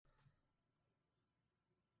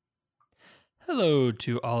Hello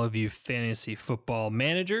to all of you fantasy football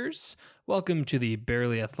managers. Welcome to the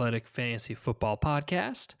Barely Athletic Fantasy Football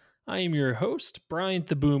Podcast. I am your host, Bryant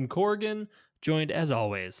the Boom Corrigan, joined as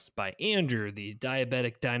always by Andrew the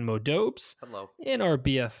Diabetic Dynamo Dobes, Hello. and our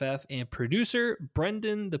BFF and producer,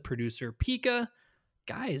 Brendan the producer Pika.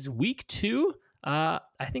 Guys, week 2, I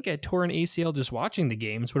think I tore an ACL just watching the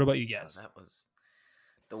games. What about you guys? That was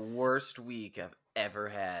the worst week I've ever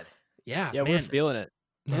had. Yeah, Yeah, man. we're feeling it.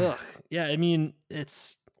 Ugh. Yeah, I mean,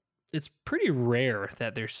 it's pretty rare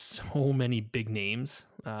that there's so many big names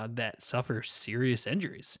that suffer serious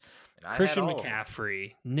injuries. And I Christian had all of them.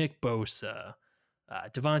 McCaffrey, Nick Bosa,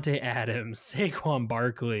 Devontae Adams, Saquon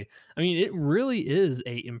Barkley. I mean, it really is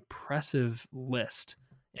a impressive list,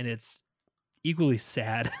 and it's equally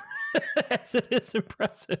sad as it is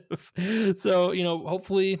impressive. So,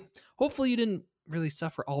 hopefully you didn't really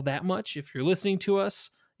suffer all that much if you're listening to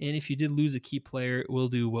us. And if you did lose a key player, we'll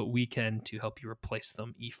do what we can to help you replace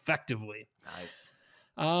them effectively. Nice.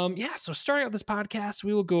 So starting out this podcast,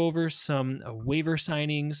 we will go over some waiver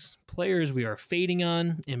signings, players we are fading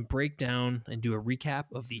on, and break down and do a recap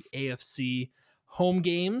of the AFC home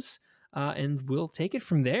games. And we'll take it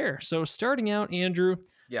from there. So starting out, Andrew,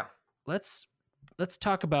 Yeah. let's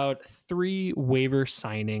talk about 3 waiver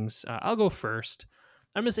signings. I'll go first.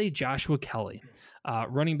 I'm going to say Joshua Kelly,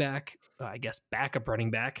 running back, backup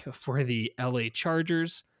running back for the LA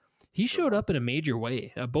Chargers. He showed up in a major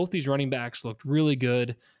way. Both these running backs looked really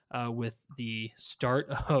good with the start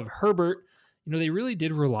of Herbert. They really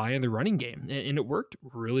did rely on the running game, and it worked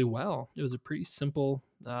really well. It was a pretty simple,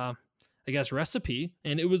 recipe,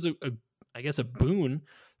 and it was a boon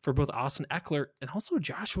for both Austin Eckler and also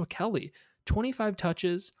Joshua Kelly. 25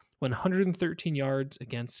 touches, 113 yards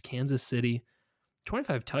against Kansas City.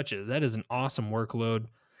 25 touches, that is an awesome workload.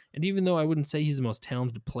 And even though I wouldn't say he's the most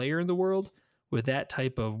talented player in the world, with that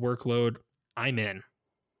type of workload, I'm in.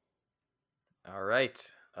 All right.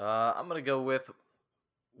 I'm going to go with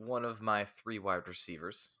one of my 3 wide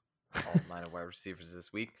receivers. All of mine are wide receivers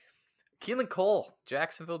this week. Keelan Cole,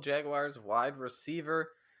 Jacksonville Jaguars wide receiver.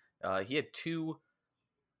 He had 2,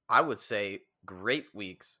 I would say, great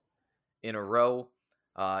weeks in a row.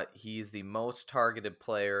 He's the most targeted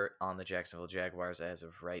player on the Jacksonville Jaguars as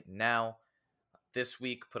of right now. This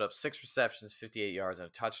week, put up 6 receptions, 58 yards, and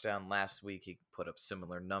a touchdown. Last week, he put up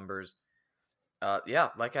similar numbers.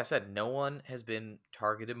 Like I said, no one has been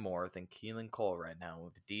targeted more than Keelan Cole right now,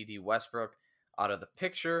 with D.D. Westbrook out of the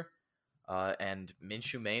picture, and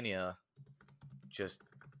Minshew Mania just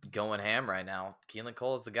going ham right now. Keelan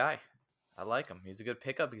Cole is the guy. I like him. He's a good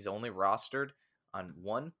pickup. He's only rostered on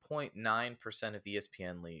 1.9% of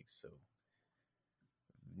ESPN leagues, so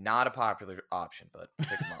not a popular option, but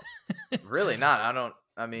pick him up. Really not.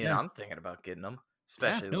 I'm thinking about getting him,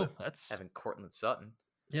 especially with having Courtland Sutton.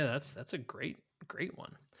 Yeah, that's a great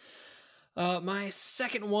one. My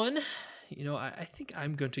second one, I think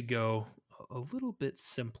I'm going to go a little bit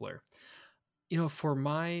simpler. For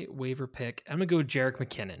my waiver pick, I'm going to go Jerick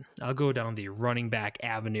McKinnon. I'll go down the running back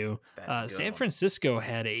avenue. San Francisco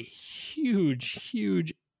had a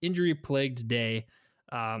huge injury-plagued day.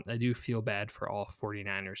 I do feel bad for all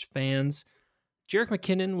 49ers fans. Jerick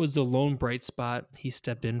McKinnon was the lone bright spot. He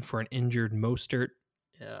stepped in for an injured Mostert,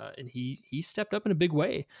 and he stepped up in a big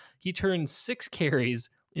way. He turned 6 carries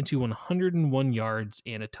into 101 yards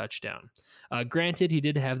and a touchdown. Granted, he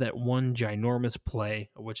did have that one ginormous play,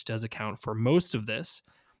 which does account for most of this,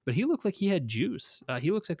 but he looked like he had juice.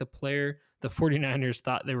 He looks like the player the 49ers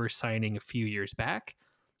thought they were signing a few years back.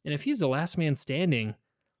 And if he's the last man standing,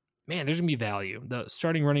 man, there's going to be value. The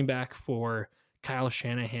starting running back for Kyle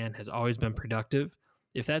Shanahan has always been productive.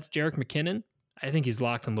 If that's Jerick McKinnon, I think he's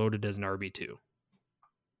locked and loaded as an RB2.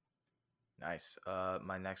 Nice.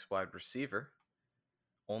 My next wide receiver,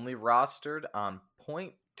 only rostered on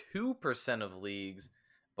 0.2% of leagues,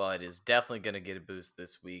 but is definitely going to get a boost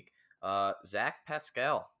this week. Zach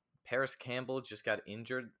Pascal. Paris Campbell just got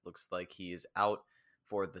injured. Looks like he is out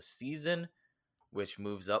for the season, which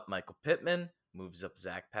moves up Michael Pittman, moves up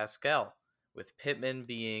Zach Pascal. With Pittman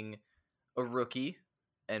being a rookie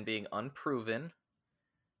and being unproven,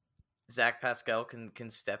 Zach Pascal can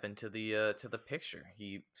step into the picture.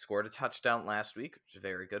 He scored a touchdown last week, which is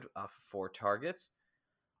very good, off 4 targets.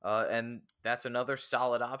 And that's another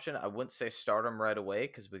solid option. I wouldn't say start him right away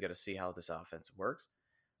because we got to see how this offense works.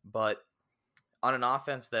 But on an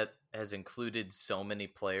offense that has included so many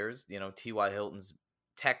players, T.Y. Hilton's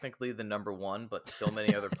technically the number 1, but so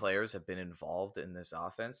many other players have been involved in this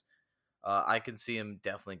offense. I can see him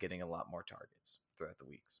definitely getting a lot more targets throughout the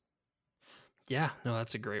weeks. Yeah, no,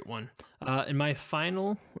 that's a great one. And my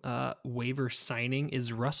final waiver signing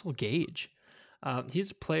is Russell Gage.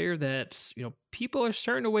 He's a player that people are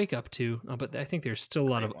starting to wake up to, but I think there's still a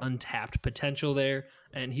lot of untapped potential there,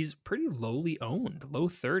 and he's pretty lowly owned, low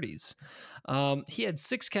 30s. He had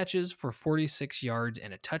 6 catches for 46 yards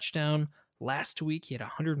and a touchdown. Last week, he had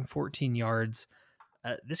 114 yards.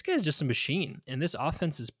 This guy's just a machine, and this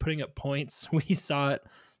offense is putting up points. We saw it.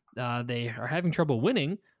 They are having trouble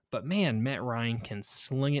winning, but man, Matt Ryan can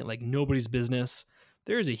sling it like nobody's business.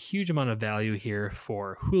 There is a huge amount of value here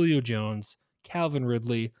for Julio Jones, Calvin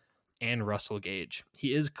Ridley, and Russell Gage.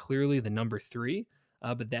 He is clearly the number 3,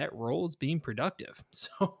 but that role is being productive.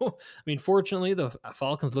 So, I mean, fortunately, the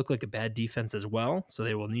Falcons look like a bad defense as well, so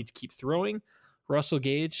they will need to keep throwing. Russell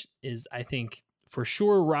Gage is, I think, for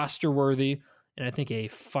sure roster worthy, and I think a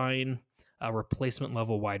fine replacement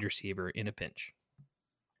level wide receiver in a pinch.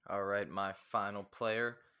 All right, my final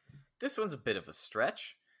player. This one's a bit of a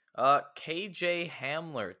stretch. KJ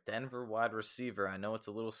Hamler, Denver wide receiver. I know it's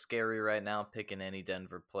a little scary right now picking any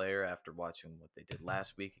Denver player after watching what they did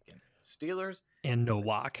last week against the Steelers. And no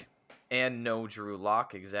lock. And no Drew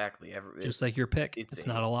Lock, exactly. Just like your pick, it's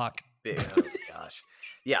not a lock. Big, oh gosh.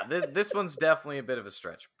 Yeah, this one's definitely a bit of a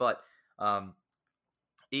stretch. But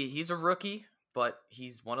he's a rookie, but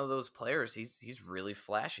he's one of those players. He's really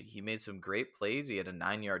flashy. He made some great plays. He had a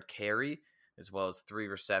 9-yard carry, as well as 3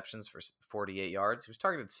 receptions for 48 yards. He was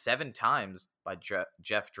targeted 7 times by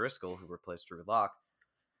Jeff Driscoll, who replaced Drew Lock.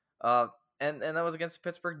 And that was against the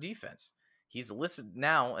Pittsburgh defense. He's listed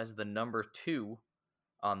now as the number 2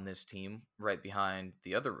 on this team, right behind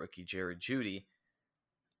the other rookie, Jerry Jeudy,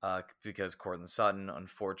 because Courtland Sutton,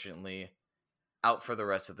 unfortunately, out for the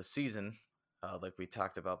rest of the season, like we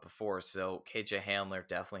talked about before. So KJ Hamler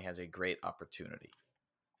definitely has a great opportunity.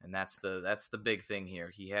 And that's the big thing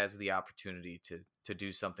here. He has the opportunity to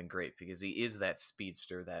do something great because he is that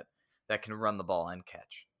speedster that can run the ball and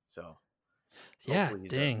catch. So yeah,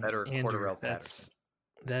 he's dang, a better Andrew, Cordarrelle Patterson.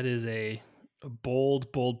 That is a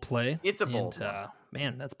bold play. It's a bold one.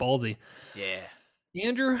 Man, that's ballsy. Yeah.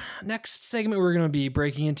 Andrew, next segment we're going to be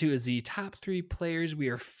breaking into is the top 3 players we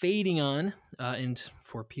are fading on. And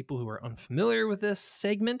for people who are unfamiliar with this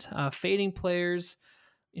segment, fading players,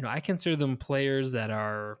 I consider them players that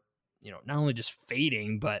are, not only just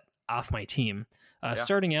fading, but off my team.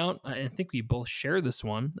 Starting out, I think we both share this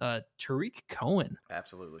one, Tarik Cohen.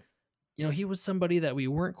 Absolutely. He was somebody that we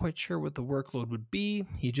weren't quite sure what the workload would be.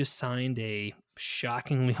 He just signed a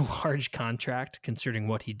shockingly large contract considering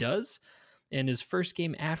what he does. And his first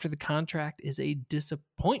game after the contract is a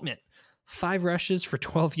disappointment. 5 rushes for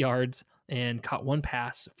 12 yards and caught 1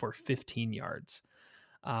 pass for 15 yards.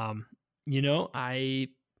 I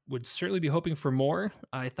would certainly be hoping for more.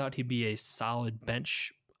 I thought he'd be a solid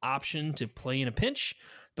bench option to play in a pinch,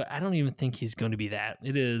 but I don't even think he's going to be that.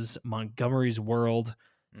 It is Montgomery's world.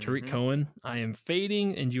 Tarik Cohen, I am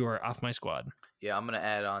fading, and you are off my squad. Yeah, I'm going to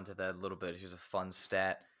add on to that a little bit. Here's a fun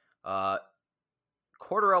stat.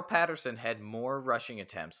 Cordarrelle Patterson had more rushing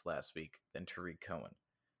attempts last week than Tarik Cohen,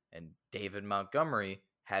 and David Montgomery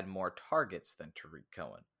had more targets than Tarik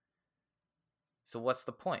Cohen. So what's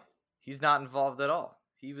the point? He's not involved at all.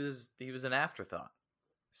 He was an afterthought.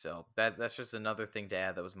 So that's just another thing to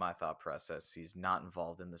add. That was my thought process. He's not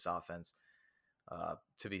involved in this offense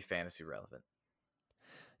to be fantasy relevant.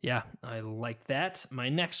 Yeah, I like that. My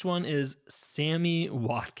next one is Sammy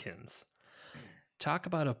Watkins. Talk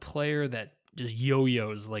about a player that just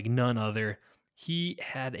yo-yos like none other. He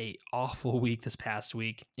had an awful week this past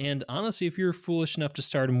week. And honestly, if you're foolish enough to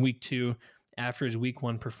start him week 2 after his week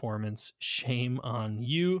 1 performance, shame on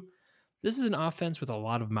you. This is an offense with a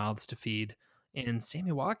lot of mouths to feed. And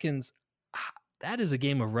Sammy Watkins, that is a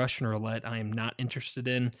game of Russian roulette I am not interested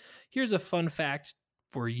in. Here's a fun fact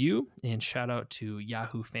for you, and shout out to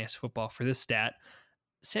Yahoo Fantasy Football for this stat.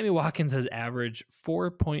 Sammy Watkins has averaged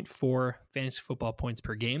 4.4 fantasy football points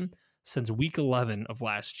per game since week 11 of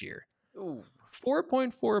last year. Ooh.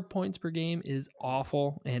 4.4 points per game is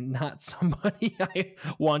awful and not somebody I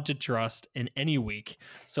want to trust in any week.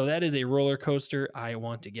 So that is a roller coaster I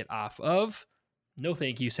want to get off of. No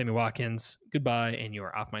thank you, Sammy Watkins. Goodbye, and you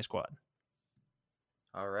are off my squad.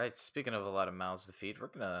 All right. Speaking of a lot of mouths to feed, we're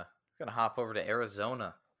gonna hop over to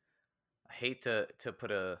Arizona. I hate to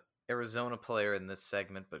put a Arizona player in this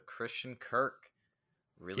segment, but Christian Kirk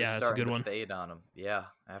really starting to fade on him. Yeah,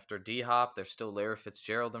 after D-Hop, there's still Larry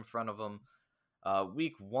Fitzgerald in front of him.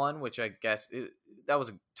 Week 1, which I guess that was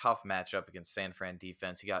a tough matchup against San Fran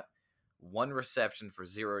defense. He got 1 reception for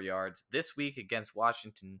 0 yards. This week against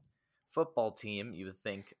Washington football team, you would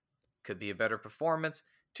think could be a better performance.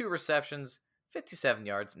 2 receptions, 57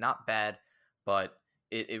 yards, not bad, but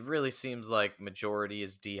it really seems like majority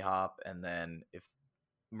is D-Hop, and then if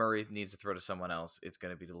Murray needs to throw to someone else, it's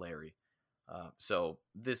going to be to Larry. So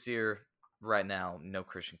this year, right now, no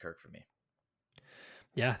Christian Kirk for me.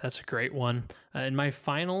 Yeah, that's a great one. And my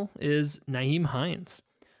final is Nyheim Hines.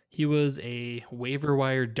 He was a waiver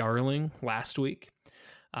wire darling last week.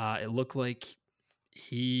 It looked like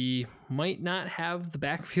he might not have the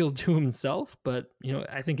backfield to himself, but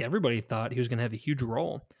I think everybody thought he was going to have a huge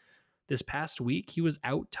role. This past week, he was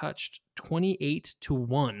out-touched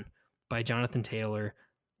 28-1 by Jonathan Taylor.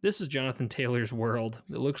 This is Jonathan Taylor's world.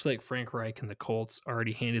 It looks like Frank Reich and the Colts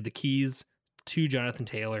already handed the keys to Jonathan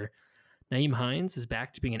Taylor. Nyheim Hines is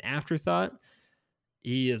back to being an afterthought.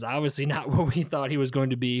 He is obviously not what we thought he was going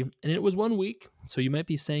to be, and it was 1 week, so you might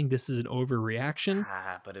be saying this is an overreaction,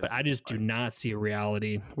 but I just do not see a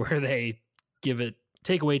reality where they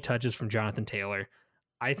take away touches from Jonathan Taylor.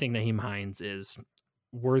 I think Nyheim Hines is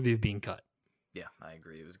worthy of being cut. Yeah, I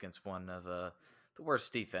agree. It was against one of the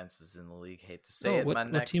worst defenses in the league. Hate to say it.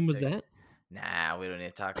 What team was that? Nah, we don't need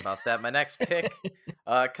to talk about that. My next pick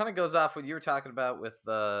kind of goes off what you were talking about with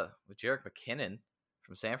Jerick McKinnon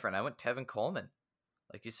from San Fran. I went Tevin Coleman.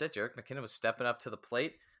 Like you said, Jerick McKinnon was stepping up to the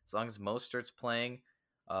plate. As long as Mostert's playing,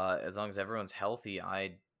 as long as everyone's healthy,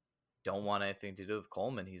 I don't want anything to do with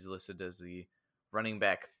Coleman. He's listed as the running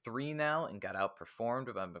back 3 now and got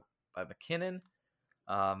outperformed by McKinnon.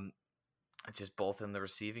 It's just both in the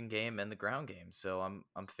receiving game and the ground game. So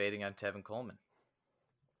I'm fading on Tevin Coleman.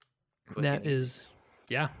 That is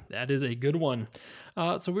a good one.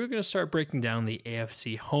 So we're going to start breaking down the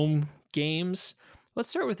AFC home games. Let's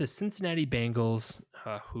start with the Cincinnati Bengals,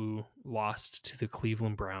 who lost to the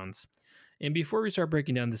Cleveland Browns. And before we start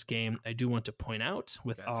breaking down this game, I do want to point out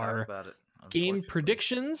with our game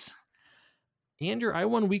predictions, Andrew, I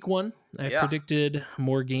won week 1. I predicted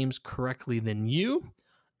more games correctly than you.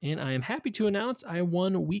 And I am happy to announce I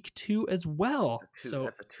won week 2 as well. So,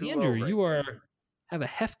 Andrew, you have a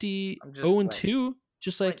hefty 0-2,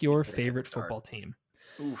 just like your favorite football team.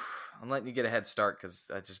 Oof. I'm letting you get a head start because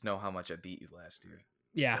I just know how much I beat you last year.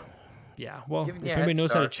 Yeah. So, yeah. Well, if anybody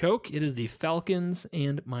knows how to choke, it is the Falcons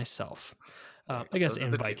and myself. I guess,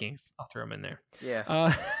 and Vikings. I'll throw them in there.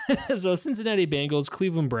 Yeah. So Cincinnati Bengals,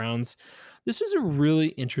 Cleveland Browns. This was a really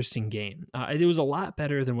interesting game. It was a lot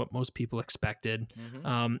better than what most people expected. Mm-hmm.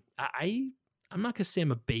 I'm not going to say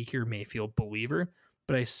I'm a Baker Mayfield believer,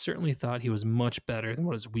 but I certainly thought he was much better than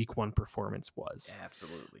what his week 1 performance was. Yeah,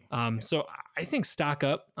 absolutely. So I think stock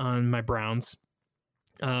up on my Browns.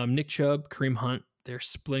 Nick Chubb, Kareem Hunt, they're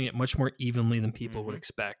splitting it much more evenly than people would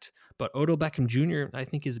expect. But Odell Beckham Jr., I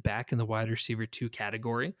think, is back in the wide receiver 2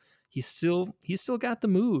 category. He's still got the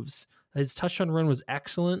moves. His touchdown run was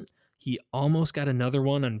excellent. He almost got another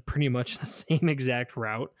one on pretty much the same exact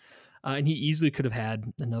route. And he easily could have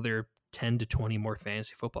had another 10 to 20 more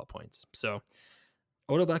fantasy football points. So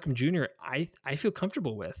Odell Beckham Jr., I feel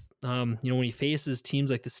comfortable with. When he faces teams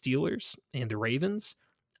like the Steelers and the Ravens,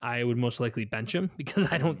 I would most likely bench him because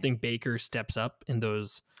I don't think Baker steps up in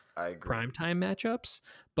those primetime matchups.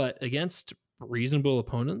 But against reasonable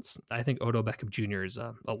opponents, I think Odell Beckham Jr. is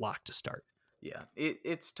a lock to start. Yeah,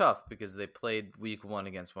 it's tough because they played week 1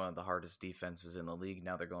 against one of the hardest defenses in the league.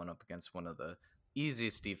 Now they're going up against one of the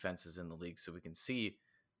easiest defenses in the league. So we can see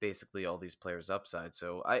basically all these players' upside.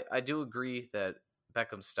 So I do agree that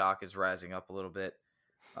Beckham's stock is rising up a little bit.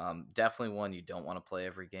 Definitely one you don't want to play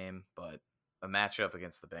every game, but a matchup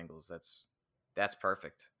against the Bengals, that's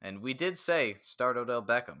perfect. And we did say start Odell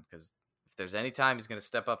Beckham because if there's any time he's going to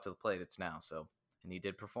step up to the plate, it's now. So, and he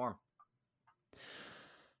did perform.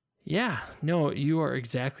 Yeah, no, you are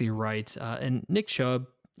exactly right. And Nick Chubb,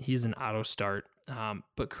 he's an auto start.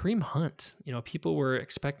 But Kareem Hunt, people were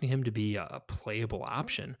expecting him to be a playable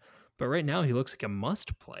option. But right now he looks like a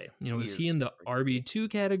must play. Is he in the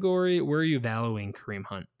RB2 category? Where are you valuing Kareem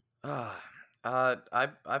Hunt?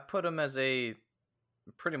 I put him as a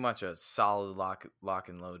pretty much a solid lock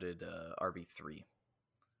and loaded RB3.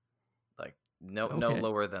 Like no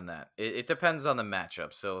lower than that. It depends on the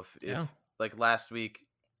matchup. So if like last week,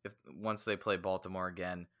 if once they play Baltimore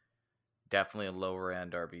again, definitely a lower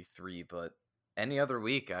end RB3. But any other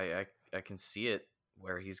week, I can see it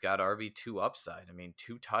where he's got RB2 upside. I mean,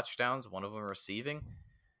 2 touchdowns, one of them receiving.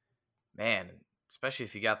 Man, especially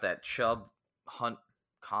if you got that Chubb Hunt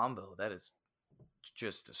combo, that is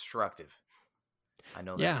just destructive. I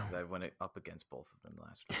know that because I went up against both of them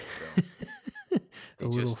last week. So a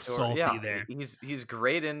little salty there. He's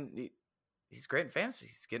great he's great in fantasy.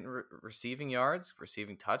 He's getting receiving yards,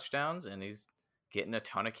 receiving touchdowns, and he's getting a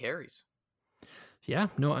ton of carries. Yeah,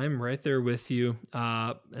 no, I'm right there with you.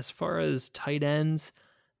 As far as tight ends,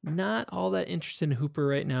 not all that interested in Hooper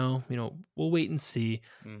right now. We'll wait and see.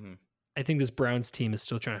 Mm-hmm. I think this Browns team is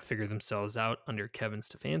still trying to figure themselves out under Kevin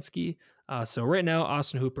Stefanski. So right now,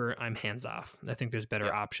 Austin Hooper, I'm hands off. I think there's better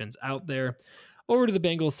Yeah. options out there. Over to the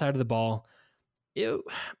Bengals side of the ball, it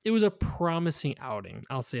was a promising outing.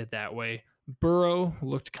 I'll say it that way. Burrow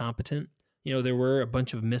looked competent. There were a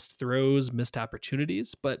bunch of missed throws, missed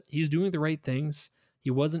opportunities, but he's doing the right things. He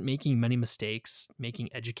wasn't making many mistakes, making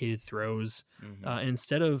educated throws. And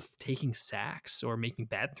instead of taking sacks or making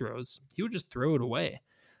bad throws, he would just throw it away.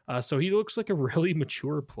 So he looks like a really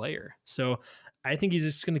mature player. So I think he's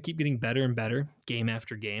just going to keep getting better and better game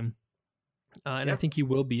after game. And I think he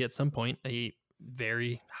will be at some point a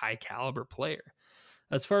very high caliber player.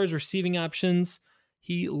 As far as receiving options,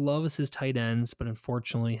 he loves his tight ends, but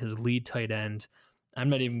unfortunately his lead tight end, I'm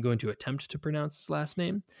not even going to attempt to pronounce his last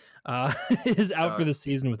name, is out for the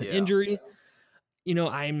season with an injury.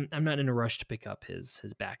 I'm not in a rush to pick up his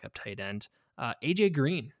backup tight end. AJ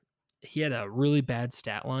Green, he had a really bad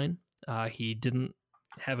stat line. He didn't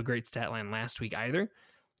have a great stat line last week either.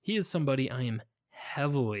 He is somebody I am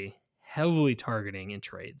heavily targeting in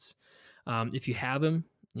trades. If you have him,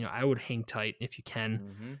 I would hang tight if you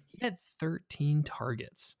can. He had 13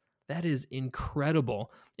 targets. That is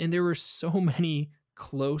incredible. And there were so many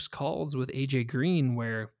close calls with AJ Green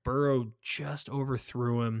where Burrow just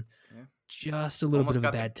overthrew him. Yeah. Just a little bit of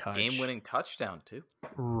a bad touch. Game-winning touchdown, too.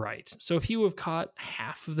 Right. So if he would have caught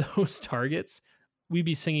half of those targets, we'd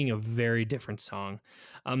be singing a very different song.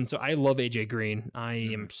 So I love AJ Green. I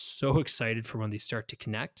am so excited for when they start to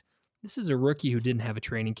connect. This is a rookie who didn't have a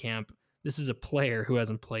training camp. This is a player who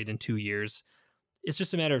hasn't played in 2 years. It's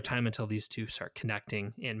just a matter of time until these two start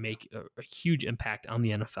connecting and make a huge impact on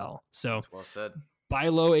the NFL. So, that's well said. Buy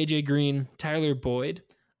low AJ Green. Tyler Boyd,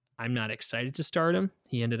 I'm not excited to start him.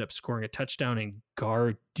 He ended up scoring a touchdown in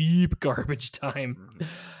deep garbage time.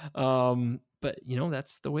 But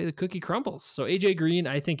that's the way the cookie crumbles. So AJ Green,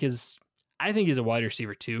 I think is a wide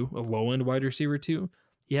receiver 2, a low end wide receiver 2.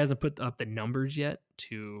 He hasn't put up the numbers yet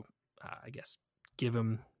to, I guess, give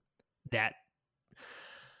him that.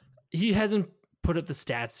 He hasn't put up the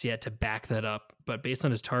stats yet to back that up, but based on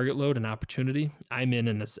his target load and opportunity, I'm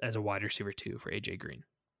in as a wide receiver 2 for AJ Green.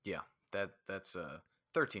 Yeah, that's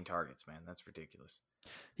 13 targets, man. That's ridiculous.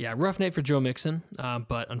 Yeah, rough night for Joe Mixon,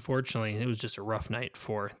 but unfortunately, it was just a rough night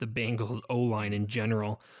for the Bengals O-line in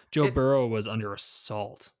general. Joe Burrow was under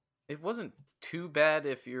assault. It wasn't too bad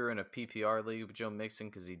if you're in a PPR league with Joe Mixon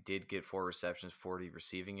because he did get 4 receptions, 40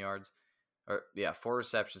 receiving yards. 4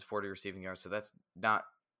 receptions, 40 receiving yards. So that's not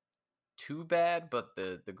too bad, but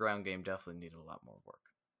the ground game definitely needed a lot more work.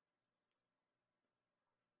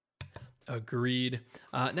 Agreed.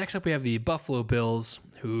 Next up, we have the Buffalo Bills,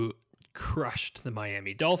 who crushed the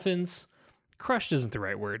Miami Dolphins. Crushed isn't the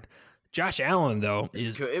right word. Josh Allen, though,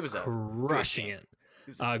 is crushing it.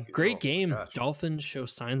 Great game. Dolphins show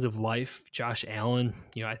signs of life. Josh Allen,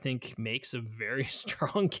 I think makes a very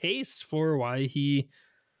strong case for why he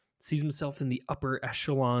sees himself in the upper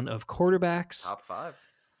echelon of quarterbacks. Top 5.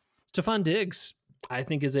 Stephon Diggs, I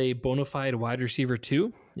think, is a bona fide wide receiver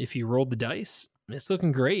 2. If you rolled the dice, it's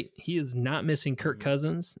looking great. He is not missing Kirk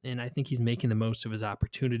Cousins, and I think he's making the most of his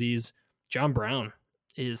opportunities. John Brown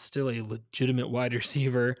is still a legitimate wide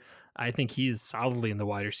receiver. I think he's solidly in the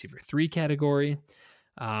wide receiver 3 category.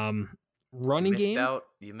 Running game.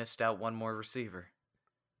 You missed out one more receiver.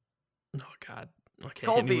 Oh, God. Okay,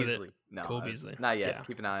 Cole Beasley. No, Cole Beasley. Not yet. Yeah.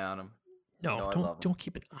 Keep an eye on him. Don't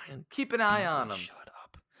keep an eye on. Keep an eye on him. Shut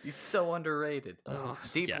up. He's so underrated.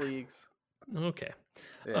 Deep leagues. Okay.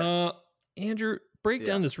 Yeah. Andrew, break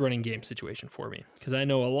down this running game situation for me, because I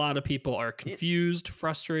know a lot of people are confused,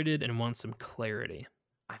 frustrated, and want some clarity.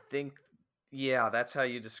 I think, that's how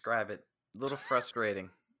you describe it. A little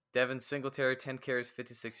frustrating. Devin Singletary, 10 carries,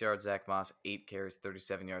 56 yards. Zach Moss, 8 carries,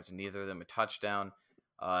 37 yards, and neither of them a touchdown.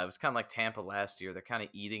 It was kind of like Tampa last year. They're kind of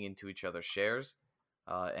eating into each other's shares.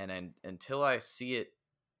 And until I see it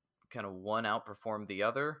kind of one outperform the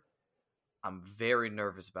other, I'm very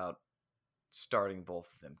nervous about starting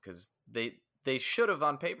both of them, because they should have,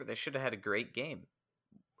 on paper, they should have had a great game.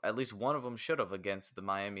 At least one of them should have, against the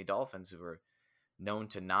Miami Dolphins, who are known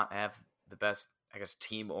to not have the best, I guess,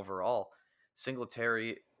 team overall.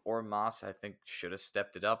 Singletary or Moss, I think, should have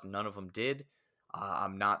stepped it up. None of them did.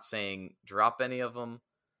 I'm not saying drop any of them,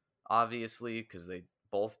 obviously, because they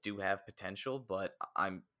both do have potential, but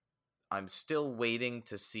I'm still waiting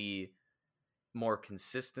to see more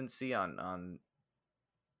consistency on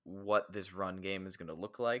what this run game is going to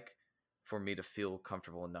look like for me to feel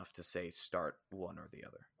comfortable enough to say start one or the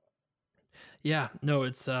other. Yeah, no,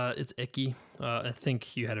 it's icky. I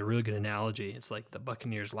think you had a really good analogy. It's like the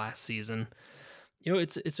Buccaneers last season.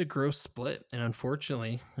 It's a gross split, and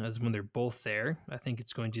unfortunately, as when they're both there, I think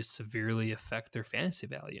it's going to severely affect their fantasy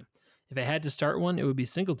value. If I had to start one, it would be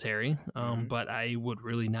Singletary, Mm-hmm. but I would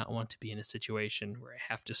really not want to be in a situation where I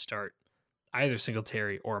have to start either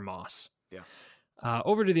Singletary or Moss. Yeah.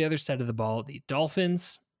 Over to the other side of the ball, the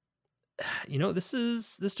Dolphins.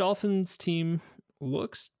 This Dolphins team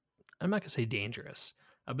looks, I'm not going to say dangerous,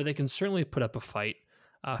 but they can certainly put up a fight.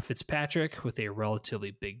 Fitzpatrick with a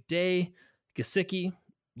relatively big day. Gesicki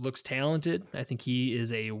looks talented. I think he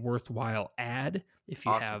is a worthwhile add if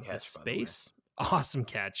you Awesome have the catch, by the way. space. Awesome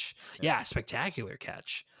catch. Yeah. Yeah, spectacular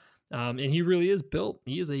catch. And he really is built.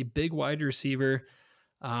 He is a big wide receiver.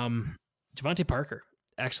 Devontae Parker,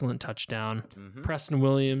 excellent touchdown. Mm-hmm. Preston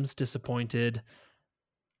Williams, disappointed.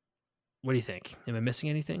 What do you think? Am I missing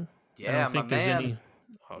anything? I Yeah, don't think my there's man. any.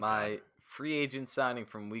 Oh, My God. free agent signing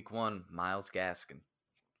from week 1, Myles Gaskin.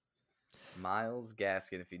 Myles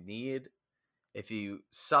Gaskin. If you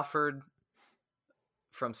suffered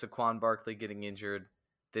from Saquon Barkley getting injured,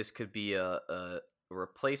 this could be a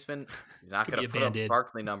replacement. He's not Could going be to a put up Band-Aid.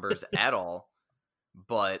 Barkley numbers at all,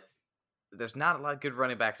 but there's not a lot of good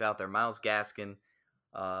running backs out there. Myles Gaskin,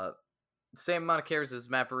 same amount of carries as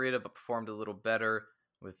Matt Breida, but performed a little better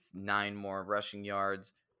with 9 more rushing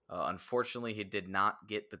yards. Unfortunately, he did not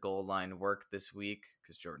get the goal line work this week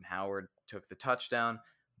because Jordan Howard took the touchdown,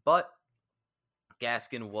 but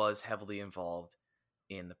Gaskin was heavily involved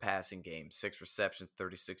in the passing game. 6 receptions,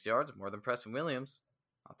 36 yards, more than Preston Williams.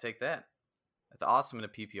 I'll take that. That's awesome in a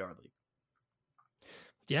PPR league.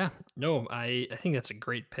 Yeah, no, I think that's a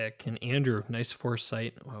great pick. And Andrew, nice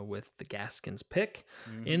foresight with the Gaskins pick.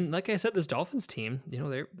 Mm-hmm. And like I said, this Dolphins team,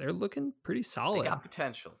 they're looking pretty solid. They got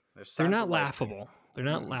potential. They're not laughable. They're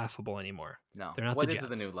not Mm-mm. laughable anymore. No. They're not What the is Jets.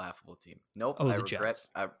 the new laughable team? Nope. Oh, I the regret. Jets.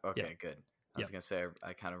 Okay, Yep. good. I was Yep. going to say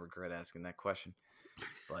I kind of regret asking that question.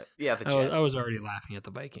 But yeah, the I Jets. was already laughing at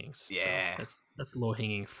the Vikings. Yeah. So that's low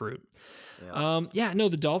hanging fruit. Yeah.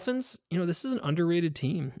 The Dolphins, this is an underrated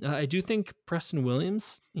team. I do think Preston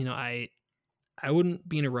Williams, I wouldn't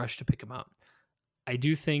be in a rush to pick him up. I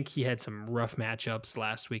do think he had some rough matchups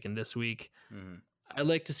last week and this week. Mm-hmm. I'd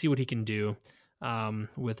like to see what he can do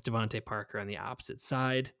with Devontae Parker on the opposite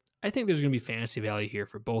side. I think there's going to be fantasy value here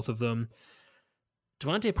for both of them.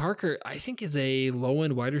 Devontae Parker, I think, is a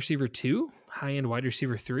low-end wide receiver 2, high-end wide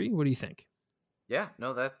receiver 3. What do you think? Yeah,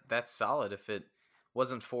 no, that's solid. If it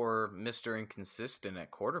wasn't for Mr. Inconsistent at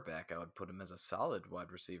quarterback, I would put him as a solid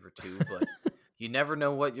wide receiver 2, but you never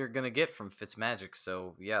know what you're going to get from Fitzmagic.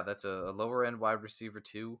 So, yeah, that's a lower-end wide receiver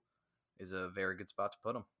 2 is a very good spot to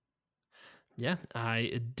put him. Yeah,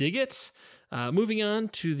 I dig it. Moving on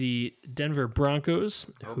to the Denver Broncos,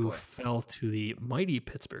 who fell to the mighty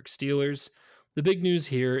Pittsburgh Steelers. The big news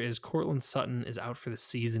here is Courtland Sutton is out for the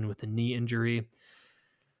season with a knee injury.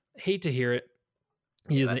 Hate to hear it.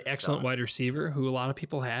 He is an excellent wide receiver who a lot of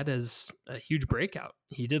people had as a huge breakout.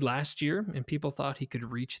 He did last year, and people thought he could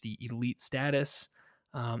reach the elite status.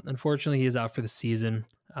 Unfortunately, he is out for the season.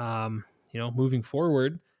 Moving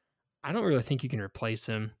forward, I don't really think you can replace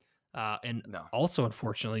him. Also,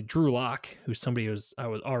 unfortunately, Drew Lock, who's somebody I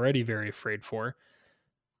was already very afraid for,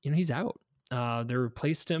 he's out. They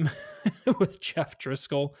replaced him with Jeff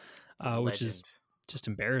Driscoll, which is just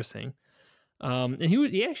embarrassing. And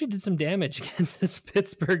he actually did some damage against this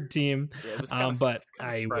Pittsburgh team. Yeah, it was but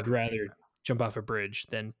I would rather jump off a bridge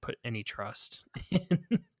than put any trust in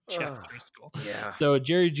Jeff Driscoll. Yeah. So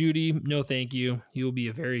Jerry Jeudy, no thank you. He will be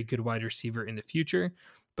a very good wide receiver in the future.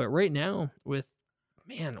 But right now, with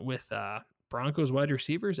Broncos wide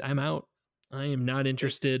receivers, I'm out. I am not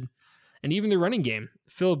interested. And even the running game,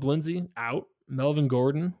 Philip Lindsay out. Melvin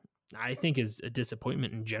Gordon, I think, is a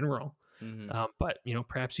disappointment in general. Mm-hmm. But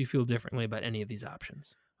perhaps you feel differently about any of these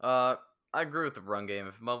options. I agree with the run game.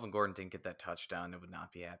 If Melvin Gordon didn't get that touchdown, I would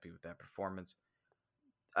not be happy with that performance.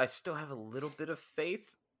 I still have a little bit of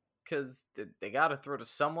faith because they got to throw to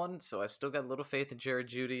someone. So I still got a little faith in Jerry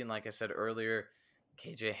Jeudy. And like I said earlier,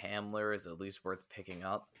 KJ Hamler is at least worth picking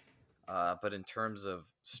up. But in terms of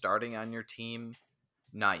starting on your team,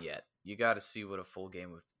 not yet. You got to see what a full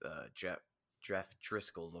game with Jeff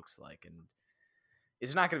Driscoll looks like. And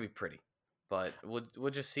it's not going to be pretty. But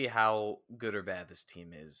we'll just see how good or bad this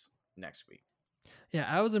team is next week. Yeah,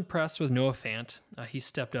 I was impressed with Noah Fant. He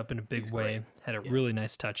stepped up in a big way, had a really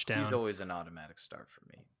nice touchdown. He's always an automatic start for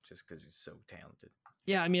me, just because he's so talented.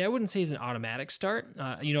 Yeah, I mean, I wouldn't say he's an automatic start.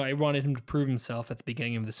 I wanted him to prove himself at the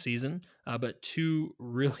beginning of the season, but 2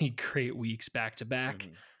 really great weeks back to back.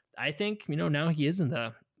 Mm-hmm. I think, now he is in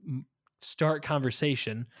the start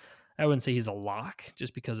conversation. I wouldn't say he's a lock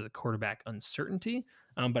just because of the quarterback uncertainty.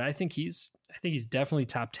 But I think he's definitely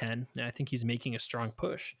top 10, and I think he's making a strong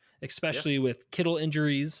push. especially with Kittle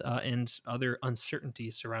injuries and other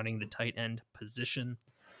uncertainties surrounding the tight end position.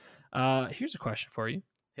 Here's a question for you.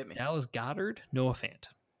 Hit me. Dallas Goedert, Noah Fant.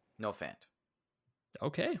 No Fant.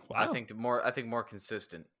 Okay, wow. I think more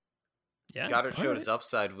consistent. Yeah, Goddard showed his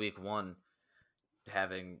upside week 1,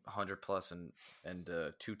 having 100 plus and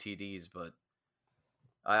 2 TDs, but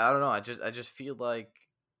I don't know. I just feel like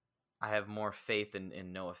I have more faith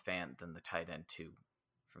in Noah Fant than the tight end 2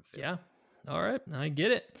 from Philly. Yeah. All right, I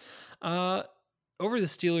get it. Over the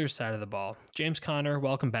Steelers side of the ball, James Conner,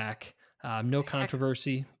 welcome back. No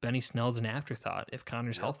controversy. Benny Snell's an afterthought if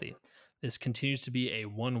Conner's healthy. This continues to be a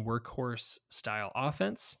one workhorse style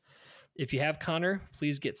offense. If you have Conner,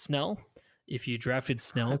 please get Snell. If you drafted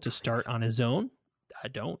Snell to start on his own, I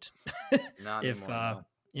don't. Not anymore. No.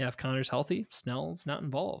 Yeah, if Conner's healthy, Snell's not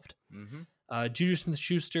involved. Mm-hmm. Juju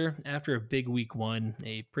Smith-Schuster, after a big week 1,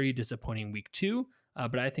 a pretty disappointing week 2,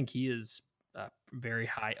 but I think he is a very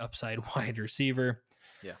high upside wide receiver.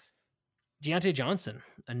 Yeah. Deontay Johnson,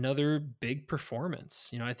 another big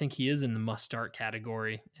performance. I think he is in the must-start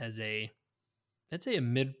category as I'd say a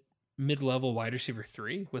mid-level wide receiver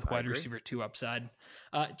 3 with wide receiver 2 upside.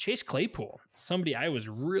 Chase Claypool, somebody I was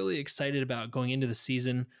really excited about going into the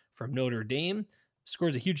season from Notre Dame,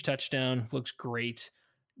 scores a huge touchdown, looks great.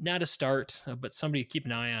 Not a start, but somebody to keep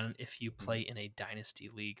an eye on if you play in a dynasty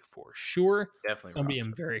league for sure. Definitely. Somebody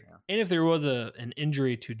I'm very, and if there was an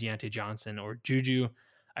injury to Deontay Johnson or Juju,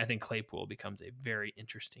 I think Claypool becomes a very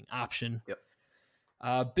interesting option.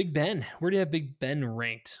 Yep. Big Ben, where do you have Big Ben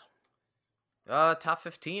ranked? Top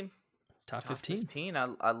 15. Top 15.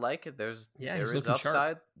 I like it. There is upside.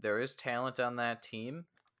 Sharp. There is talent on that team.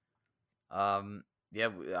 I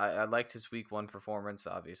liked his week 1 performance.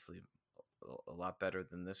 Obviously, a lot better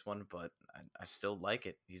than this one, but I still like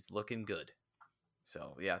it. He's looking good.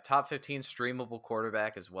 So yeah, top 15 streamable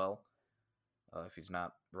quarterback as well. If he's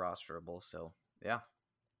not rosterable, so yeah.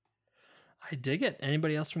 I dig it.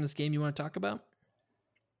 Anybody else from this game you want to talk about?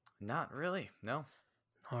 Not really. No.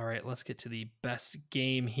 All right, let's get to the best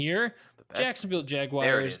game here. Jacksonville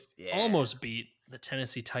Jaguars almost beat the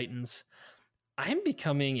Tennessee Titans. I'm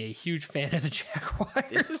becoming a huge fan of the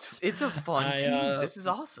Jaguars. It's a fun team. This is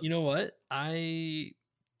awesome. You know what? I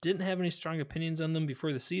didn't have any strong opinions on them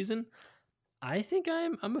before the season. I think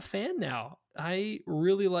I'm a fan now. I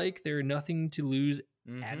really like their nothing to lose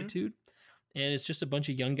attitude. And it's just a bunch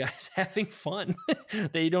of young guys having fun.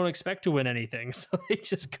 They don't expect to win anything. So they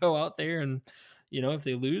just go out there and, if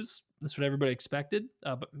they lose, that's what everybody expected.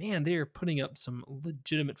 But man, they are putting up some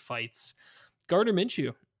legitimate fights. Gardner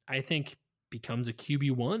Minshew, I think, becomes a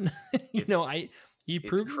QB1. He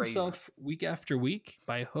proves himself week after week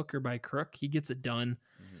by hook or by crook. He gets it done.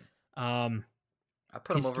 I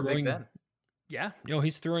put him over Big Ben. Yeah,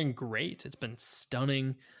 he's throwing great. It's been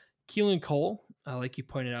stunning. Keelan Cole, like you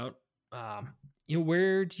pointed out,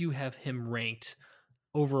 where do you have him ranked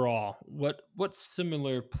overall? What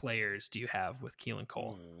similar players do you have with Keelan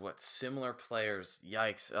Cole? What similar players?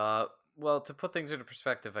 Yikes. Well, to put things into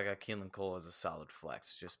perspective, I got Keelan Cole as a solid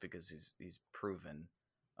flex just because he's proven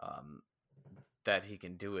that he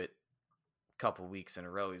can do it a couple weeks in a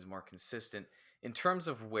row. He's more consistent. In terms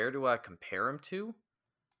of where do I compare him to?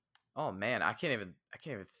 Oh man, I can't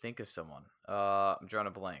even think of someone. I'm drawing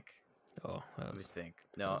a blank. Oh, let me think.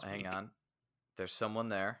 No, hang on. There's someone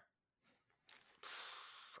there.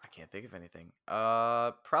 I can't think of anything.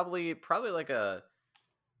 Probably like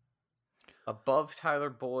above Tyler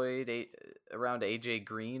Boyd, around AJ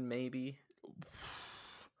Green, maybe.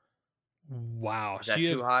 Wow, is that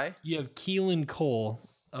too high? You have Keelan Cole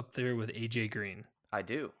up there with AJ Green. I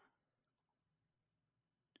do.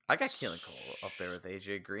 I got Keelan Cole up there with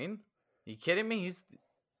AJ Green. Are you kidding me? He's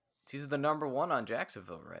the number 1 on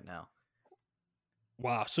Jacksonville right now.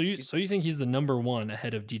 Wow. So you think he's the number 1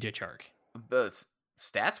 ahead of DJ Chark? But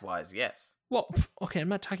stats wise, yes. Well, okay, I'm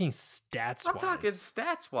not talking stats wise. I'm talking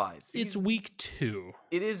stats wise. It's week 2.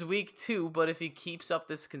 It is week 2, but if he keeps up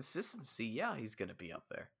this consistency, yeah, he's going to be up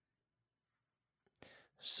there.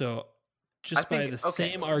 So just by the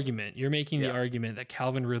same argument, you're making the argument that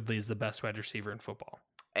Calvin Ridley is the best wide receiver in football.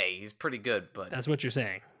 Hey, he's pretty good, but... That's what you're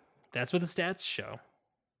saying. That's what the stats show.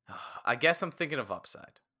 I guess I'm thinking of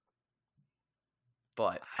upside.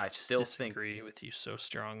 But I still disagree with you so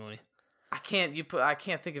strongly. I can't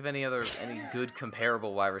think of any good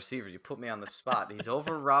comparable wide receivers. You put me on the spot. He's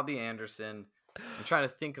over Robbie Anderson. I'm trying to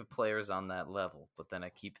think of players on that level, but then I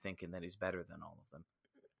keep thinking that he's better than all of them.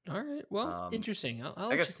 All right. Well, interesting. I'll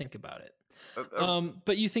let you think about it.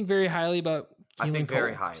 But you think very highly about Keelan Cole. I think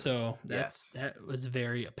very highly. So that was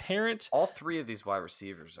very apparent. All 3 of these wide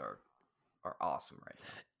receivers are awesome right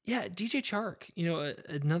now. Yeah, DJ Chark,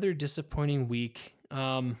 another disappointing week.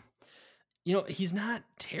 He's not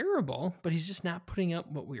terrible, but he's just not putting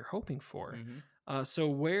up what we were hoping for. So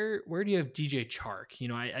where do you have DJ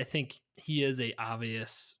Chark? I think he is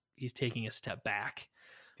he's taking a step back.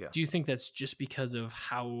 Yeah. Do you think that's just because of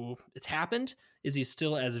how it's happened? Is he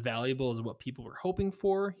still as valuable as what people were hoping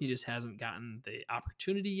for? He just hasn't gotten the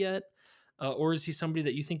opportunity yet? Or is he somebody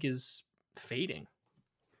that you think is fading?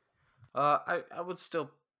 I would still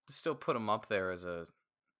put him up there as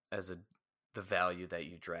the value that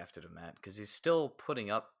you drafted him at, because he's still putting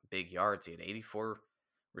up big yards. He had 84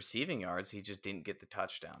 receiving yards. He just didn't get the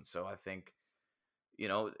touchdown. So I think,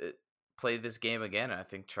 play this game again, and I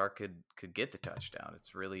think Chark could get the touchdown.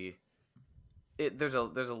 It's really there's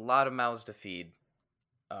a lot of mouths to feed,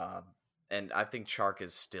 and I think Chark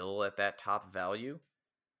is still at that top value.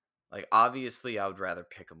 Like, obviously, I would rather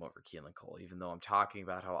pick him over Keelan Cole, even though I'm talking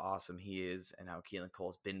about how awesome he is and how Keelan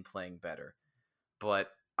Cole's been playing better. But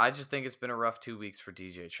I just think it's been a rough 2 weeks for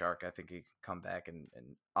DJ Chark. I think he could come back and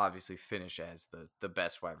obviously finish as the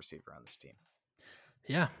best wide receiver on this team.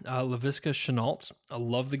 Yeah, Laviska Shenault. I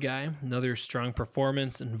love the guy. Another strong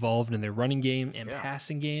performance involved in their running game and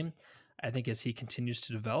passing game. I think as he continues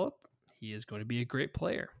to develop, he is going to be a great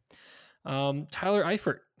player. Tyler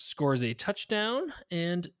Eifert scores a touchdown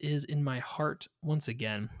and is in my heart once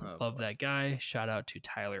again. Love that guy. Shout out to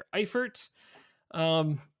Tyler Eifert.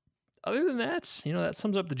 Other than that, that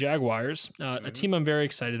sums up the Jaguars, a team I'm very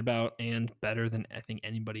excited about and better than I think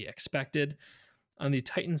anybody expected. On the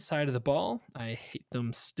Titans side of the ball, I hate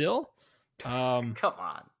them still. Come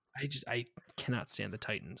on. I cannot stand the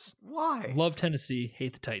Titans. Why? Love Tennessee,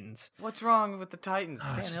 hate the Titans. What's wrong with the Titans?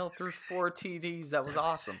 Tannehill threw 4 TDs. That was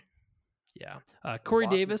awesome. Yeah. Corey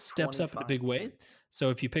Davis steps up in a big way. So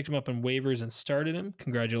if you picked him up on waivers and started him,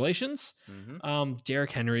 congratulations.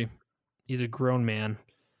 Derrick Henry, he's a grown man.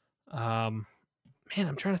 I'm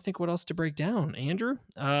trying to think what else to break down. Andrew?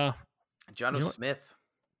 Jonnu Smith.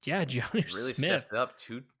 Yeah, Jonnu Smith. Really stepped up.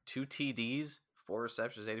 Two TDs, 4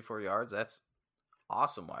 receptions, 84 yards. That's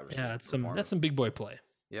awesome wide receiver. Yeah, that's some big boy play.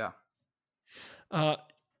 Yeah.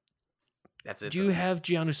 That's it. Do you have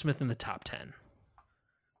Jonnu Smith in the top 10?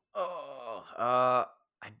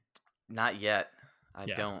 Not yet. I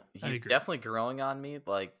don't. He's definitely growing on me.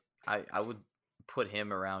 Like, I would put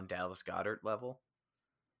him around Dallas Goedert level.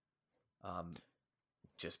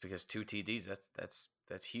 Just because 2 TDs,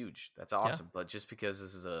 that's huge. That's awesome. Yeah. But just because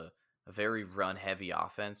this is a very run heavy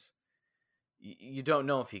offense, you don't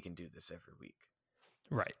know if he can do this every week.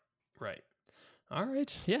 Right. All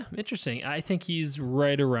right. Yeah, interesting. I think he's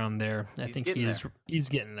right around there. He's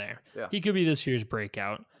getting there. Yeah. He could be this year's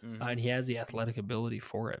breakout, and he has the athletic ability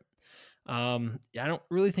for it. I don't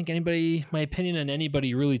really think my opinion on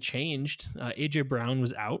anybody really changed. AJ Brown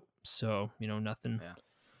was out, so nothing. Yeah.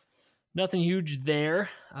 Nothing huge there.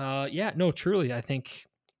 Truly, I think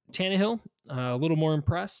Tannehill, a little more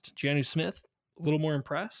impressed. Jonnu Smith, a little more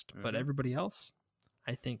impressed. But everybody else,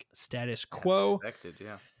 I think status quo. As expected,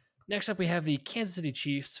 yeah. Next up, we have the Kansas City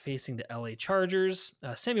Chiefs facing the LA Chargers.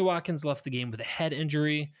 Sammy Watkins left the game with a head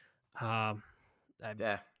injury. I'm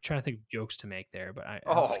trying to think of jokes to make there, but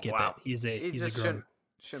I'll skip it. He's a grown.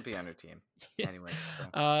 Shouldn't be on your team. Anyway.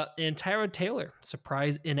 And Tyrod Taylor,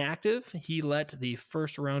 surprise inactive. He let the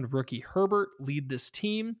first round rookie Herbert lead this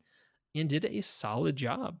team and did a solid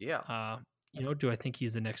job. Yeah. Do I think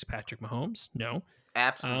he's the next Patrick Mahomes? No.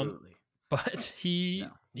 Absolutely. But he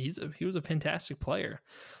was a fantastic player.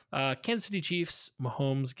 Kansas City Chiefs,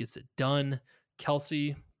 Mahomes gets it done.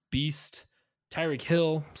 Kelsey, beast. Tyreek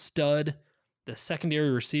Hill, stud. The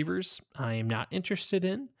secondary receivers, I am not interested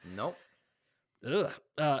in. Nope.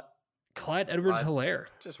 Clyde Edwards-Helaire.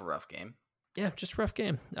 Just a rough game. Yeah, just a rough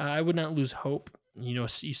game. I would not lose hope. You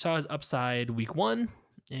saw his upside week 1,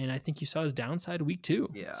 and I think you saw his downside week 2.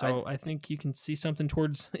 Yeah. So I think you can see something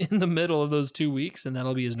towards in the middle of those 2 weeks, and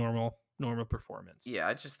that'll be his normal performance. Yeah,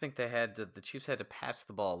 I just think the Chiefs had to pass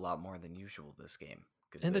the ball a lot more than usual this game.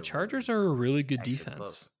 And the Chargers are a really good defense.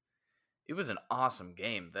 Close. It was an awesome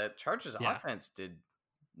game. The Chargers offense did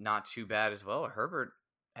not too bad as well. Herbert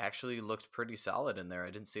actually looked pretty solid in there.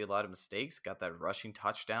 I didn't see a lot of mistakes. Got that rushing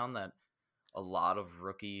touchdown that a lot of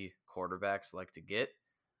rookie quarterbacks like to get.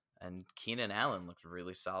 And Keenan Allen looked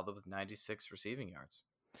really solid with 96 receiving yards.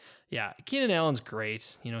 Yeah, Keenan Allen's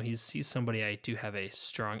great. He's somebody I do have a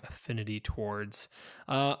strong affinity towards.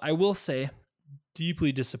 I will say,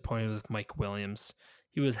 deeply disappointed with Mike Williams.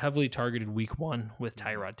 He was heavily targeted week 1 with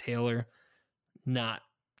Tyrod Taylor, not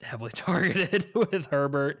heavily targeted with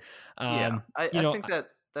Herbert. I think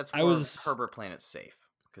that's more Herbert playing it safe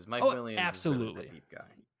because Mike Williams is really the deep guy.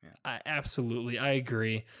 Yeah. Absolutely. I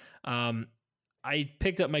agree. I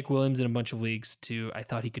picked up Mike Williams in a bunch of leagues too. I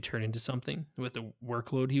thought he could turn into something with the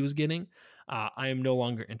workload he was getting. I am no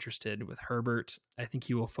longer interested with Herbert. I think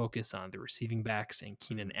he will focus on the receiving backs and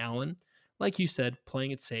Keenan Allen. Like you said,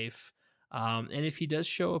 playing it safe. And if he does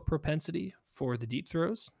show a propensity for the deep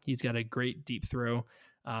throws, he's got a great deep throw.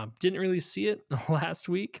 Didn't really see it last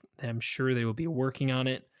week. I'm sure they will be working on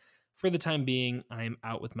it. For the time being, I'm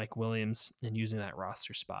out with Mike Williams and using that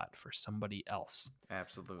roster spot for somebody else.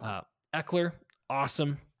 Absolutely. Eckler,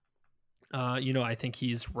 awesome. I think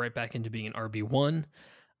he's right back into being an RB1.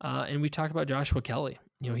 And we talked about Joshua Kelly.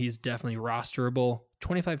 He's definitely rosterable.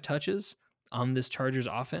 25 touches on this Chargers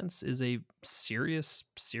offense is a serious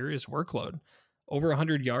workload. Over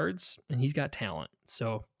 100 yards, and he's got talent.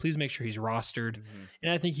 So please make sure he's rostered. Mm-hmm.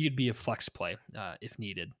 And I think he could be a flex play if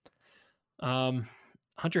needed.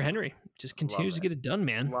 Hunter Henry just continues to get it done,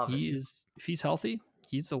 man. If he's healthy,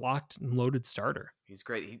 he's a locked and loaded starter. He's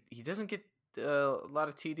great. He doesn't get a lot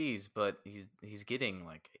of TDs, but he's getting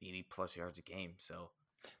like 80 plus yards a game. So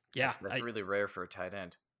yeah, that's really rare for a tight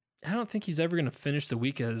end. I don't think he's ever going to finish the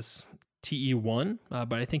week as TE1,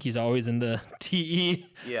 but I think he's always in the TE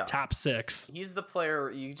top 6. He's the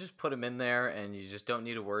player, you just put him in there and you just don't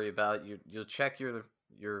need to worry about it. You'll check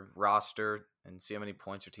your roster and see how many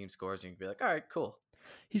points your team scores, and you can be like, all right, cool.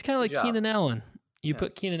 He's kind of like Keenan Allen. You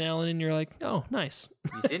put Keenan Allen in, you're like, oh, nice.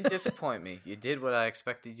 You didn't disappoint me. You did what I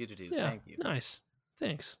expected you to do. Yeah, thank you. Nice.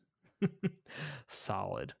 Thanks.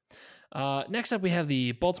 Solid. Next up, we have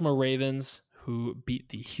the Baltimore Ravens, who beat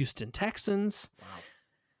the Houston Texans. Wow.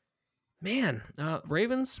 Man,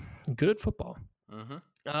 Ravens, good at football.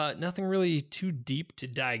 Mm-hmm. Nothing really too deep to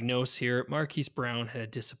diagnose here. Marquise Brown had a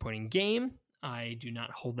disappointing game. I do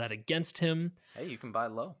not hold that against him. Hey, you can buy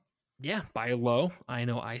low. Yeah, buy low. I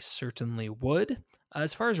know I certainly would.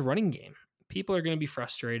 As far as running game, people are going to be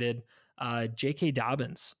frustrated. J.K.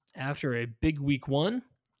 Dobbins, after a big week 1,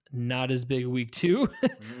 not as big week 2.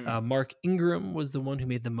 Mark Ingram was the one who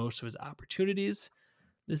made the most of his opportunities.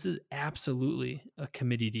 This is absolutely a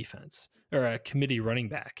committee defense or a committee running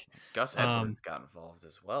back. Gus Edwards got involved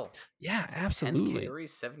as well. Yeah, absolutely. 10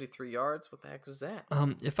 carries, 73 yards. What the heck was that?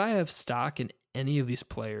 If I have stock in any of these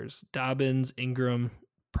players, Dobbins, Ingram,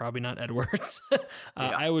 probably not Edwards,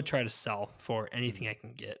 I would try to sell for anything I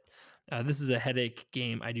can get. This is a headache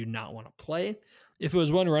game I do not want to play. If it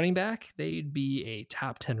was one running back, they'd be a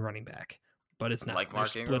top 10 running back, but it's not. Like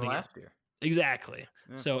Mark Ingram last year. Exactly.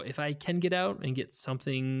 Yeah. So if I can get out and get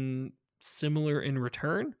something similar in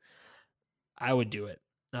return, I would do it.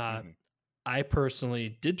 I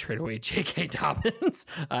personally did trade away J.K. Dobbins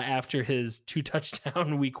after his 2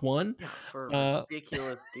 touchdown week 1 for a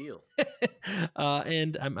ridiculous deal.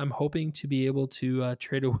 And I'm hoping to be able to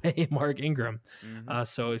trade away Mark Ingram. Mm-hmm.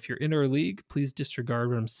 So if you're in our league, please disregard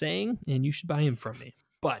what I'm saying, and you should buy him from me.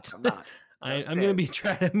 But I'm not. I'm going to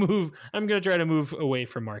try to move away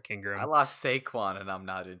from Mark Ingram. I lost Saquon, and I'm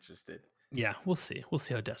not interested. Yeah, we'll see. We'll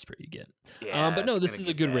see how desperate you get. Yeah, but no, this is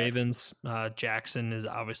a good Ravens. Jackson is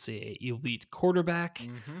obviously an elite quarterback.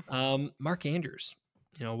 Mm-hmm. Mark Andrews.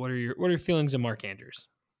 What are your feelings of Mark Andrews?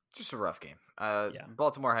 Just a rough game.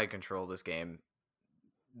 Baltimore had control of this game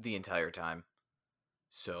the entire time.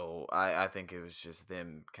 So I think it was just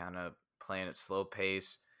them kind of playing at slow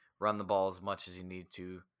pace, run the ball as much as you need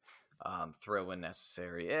to, throw when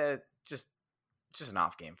necessary. Just an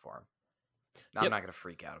off game for him. I'm not going to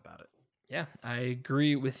freak out about it. Yeah, I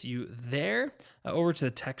agree with you there. Over to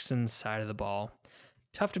the Texans side of the ball.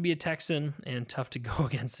 Tough to be a Texan and tough to go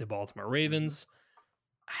against the Baltimore Ravens.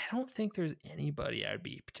 I don't think there's anybody I'd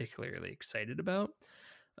be particularly excited about.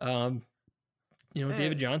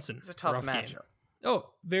 David Johnson. It's a tough matchup. Game.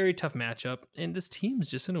 Oh, very tough matchup. And this team's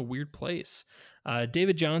just in a weird place.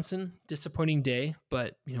 David Johnson, disappointing day,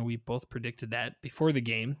 but we both predicted that before the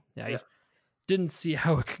game. I didn't see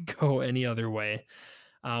how it could go any other way.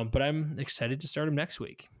 But I'm excited to start him next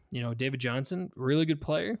week. David Johnson, really good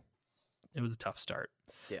player. It was a tough start.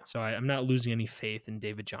 Yeah. So I'm not losing any faith in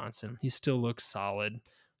David Johnson. He still looks solid.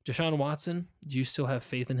 Deshaun Watson, do you still have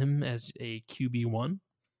faith in him as a QB1?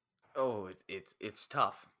 Oh, it's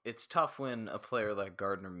tough. It's tough when a player like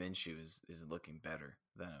Gardner Minshew is looking better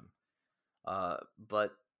than him.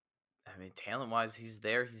 But I mean, talent-wise, he's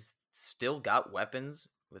there. He's still got weapons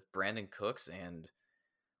with Brandon Cooks and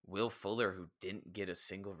Will Fuller, who didn't get a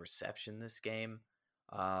single reception this game.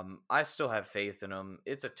 I still have faith in him.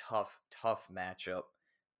 It's a tough matchup.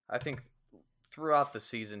 I think throughout the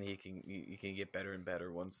season he can get better and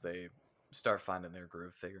better once they start finding their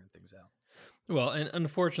groove, figuring things out. Well, and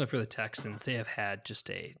unfortunately for the Texans, they have had just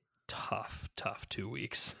a tough 2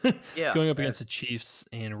 weeks. Yeah, going up against the Chiefs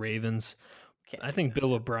and Ravens. Can't I do think that.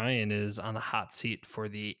 Bill O'Brien is on the hot seat for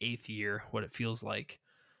the 8th year, what it feels like.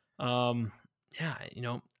 Yeah,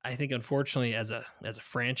 I think unfortunately as a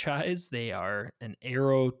franchise, they are an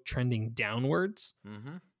arrow trending downwards.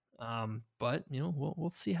 Mm-hmm. But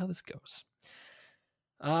we'll see how this goes.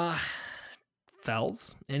 Uh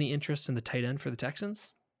Fells, any interest in the tight end for the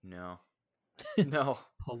Texans? No, no,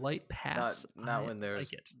 Polite not pass. not I when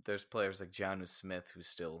like it. there's players like Jonnu Smith who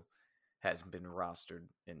still hasn't been rostered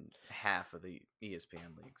in half of the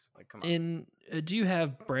ESPN leagues. Like, come on. And do you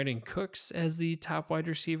have Brandon Cooks as the top wide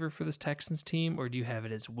receiver for this Texans team, or do you have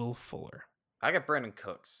it as Will Fuller? I got Brandon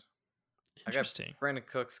Cooks. Interesting. I got Brandon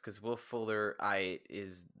Cooks because Will Fuller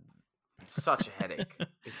is such a headache.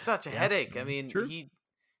 It's such a headache. I mean, true. he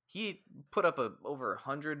put up over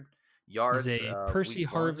 100 yards. He's a Percy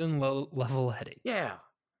week one. Harvin level headache. Yeah,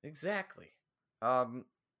 exactly. And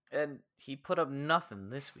he put up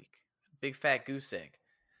nothing this week. Big fat goose egg.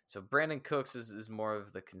 So Brandon Cooks is more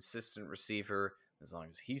of the consistent receiver as long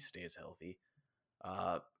as he stays healthy.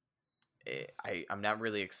 I'm not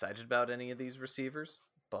really excited about any of these receivers,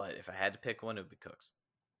 but if I had to pick one, it would be Cooks.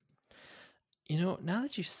 Now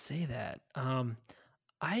that you say that,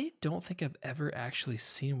 I don't think I've ever actually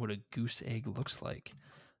seen what a goose egg looks like.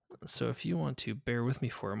 So if you want to bear with me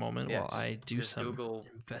for a moment while I do some Google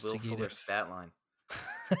investigative. Will Fuller stat line.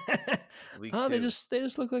 They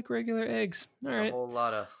just look like regular eggs. All right.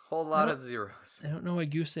 A whole lot of zeros. I don't know why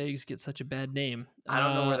goose eggs get such a bad name. I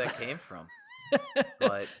don't know where that came from.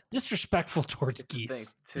 But disrespectful towards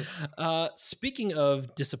geese. Speaking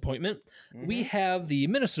of disappointment, we have the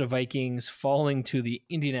Minnesota Vikings falling to the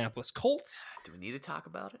Indianapolis Colts. Do we need to talk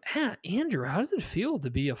about it? Yeah, Andrew, how does it feel to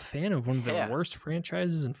be a fan of one of the worst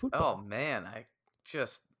franchises in football? Oh man, I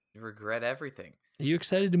just regret everything. Are you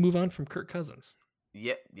excited to move on from Kirk Cousins?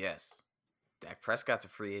 Yes. Dak Prescott's a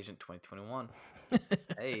free agent 2021.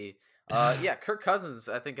 Hey. Kirk Cousins,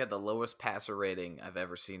 I think, had the lowest passer rating I've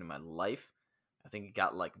ever seen in my life. I think he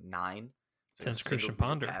got like 9. Since Christian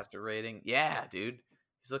Ponder. Passer rating. Yeah, dude.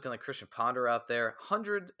 He's looking like Christian Ponder out there.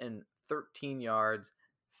 113 yards,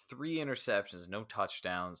 3 interceptions, no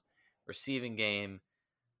touchdowns. Receiving game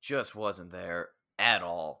just wasn't there at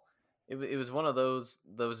all. It was one of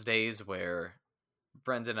those days where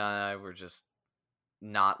Brendan and I were just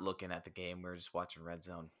not looking at the game. We were just watching Red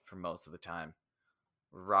Zone for most of the time.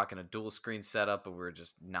 We're rocking a dual screen setup, but we were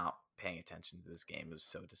just not paying attention to this game. It was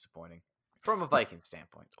so disappointing from a Viking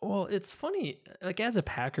standpoint. Well, it's funny, like as a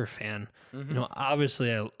Packer fan,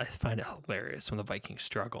 obviously I find it hilarious when the Vikings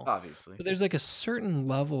struggle. Obviously. But there's like a certain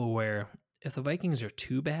level where if the Vikings are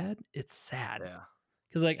too bad, it's sad. Yeah.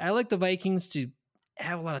 Because I like the Vikings to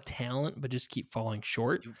have a lot of talent, but just keep falling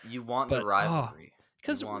short. You want the rivalry.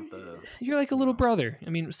 Because you're like a little brother. I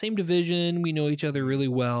mean, same division. We know each other really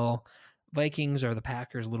well. Vikings are the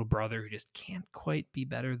Packers' little brother who just can't quite be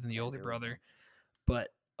better than the older brother. But,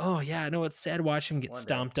 it's sad watching him get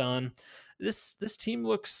stomped on. This team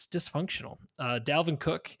looks dysfunctional. Dalvin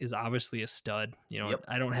Cook is obviously a stud.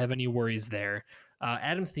 I don't have any worries there.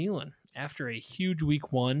 Adam Thielen, after a huge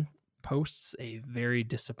week 1, posts a very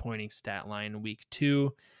disappointing stat line week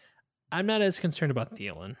 2. I'm not as concerned about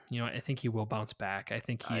Thielen. I think he will bounce back. I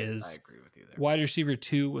think he is I agree with you there. Wide receiver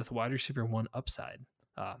 2 with wide receiver 1 upside.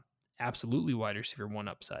 Absolutely wide receiver 1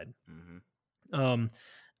 upside. Mm-hmm.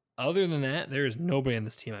 Other than that, there is nobody on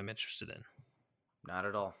this team I'm interested in. Not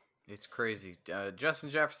at all. It's crazy. Justin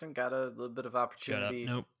Jefferson got a little bit of opportunity. Shut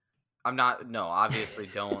up. Nope. I'm not. No, obviously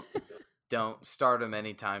don't start him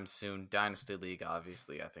anytime soon. Dynasty League,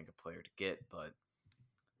 obviously, I think a player to get, but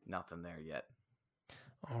nothing there yet.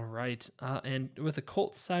 All right. And with the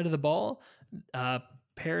Colts side of the ball,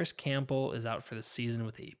 Paris Campbell is out for the season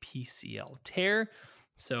with a PCL tear.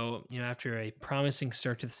 So, after a promising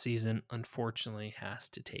start to the season, unfortunately has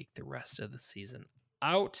to take the rest of the season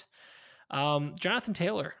out. Jonathan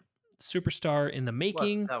Taylor, superstar in the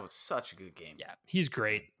making. That was such a good game. Yeah, he's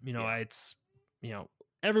great.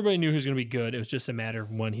 Everybody knew he was going to be good. It was just a matter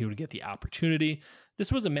of when he would get the opportunity.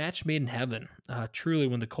 This was a match made in heaven. Truly,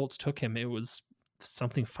 when the Colts took him, it was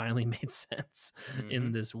something finally made sense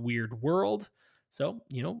in this weird world. So,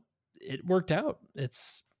 it worked out.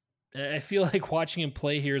 I feel like watching him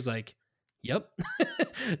play here is like, yep,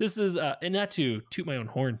 this is, and not to toot my own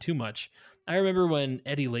horn too much. I remember when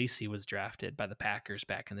Eddie Lacy was drafted by the Packers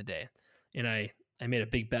back in the day, and I made a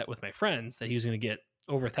big bet with my friends that he was going to get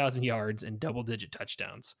over 1,000 yards and double-digit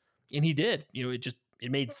touchdowns, and he did. It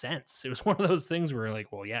made sense. It was one of those things where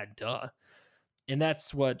like, well, yeah, duh. And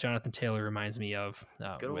that's what Jonathan Taylor reminds me of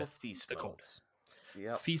Good with old feast the mode. Colts.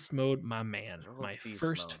 Yep. Feast mode, my man. Little My feast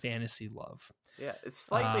first mode. fantasy love. Yeah, it's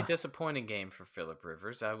slightly disappointing game for Phillip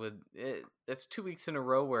Rivers. That's 2 weeks in a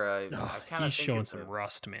row where I kind of He's think showing it's some a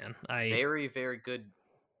rust, man. very, very good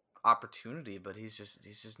opportunity, but he's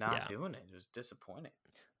just not Yeah. doing it. It was disappointing.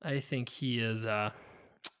 I think he is. I'm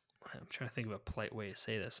trying to think of a polite way to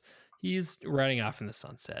say this. He's riding off in the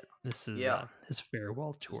sunset. This is his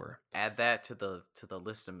farewell tour. Just add that to the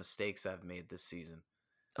list of mistakes I've made this season.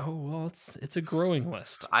 Oh well, it's a growing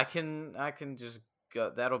list. I can just go.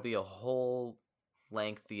 That'll be a whole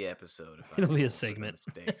lengthy episode. If It'll be go a over the segment.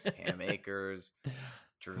 mistakes. Cam Akers,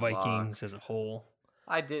 Drew Vikings Lock. as a whole.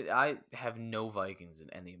 I have no Vikings in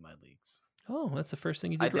any of my leagues. Oh, that's the first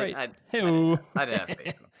thing you did right. I Hey-o. didn't have faith in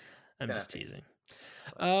them. I'm Didn't just have faith.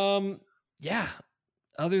 teasing. Yeah.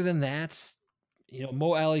 Other than that,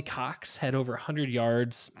 Mo Alley Cox had over 100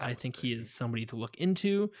 yards. That I was think he crazy. is somebody to look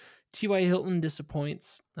into. T.Y. Hilton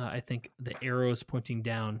disappoints. I think the arrow is pointing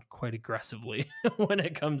down quite aggressively when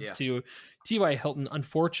it comes to T.Y. Hilton.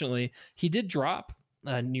 Unfortunately, he did drop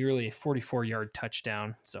nearly a 44-yard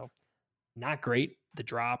touchdown. So not great. The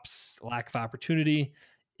drops, lack of opportunity.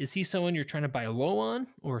 Is he someone you're trying to buy low on,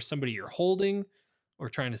 or somebody you're holding, or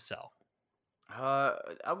trying to sell?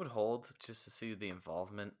 I would hold just to see the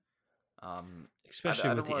involvement. Especially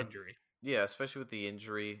I with don't the wanna- injury. Yeah, especially with the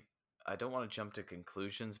injury. I don't want to jump to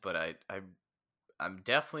conclusions, but I'm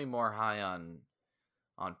definitely more high on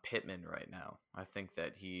Pittman right now. I think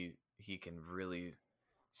that he can really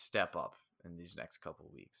step up in these next couple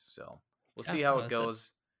of weeks. So we'll see how it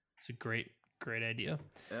goes. It's a great idea.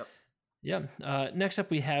 Yep. Yeah. Next up,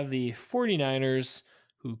 we have the 49ers,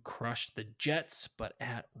 who crushed the Jets, but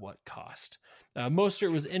at what cost?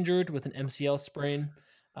 Mostert was injured with an MCL sprain.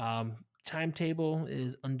 Timetable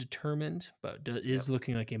is undetermined, but is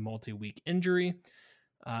looking like a multi-week injury.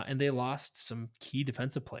 And they lost some key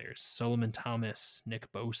defensive players, Solomon Thomas,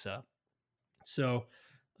 Nick Bosa. So,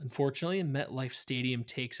 unfortunately, MetLife Stadium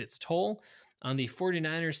takes its toll. On the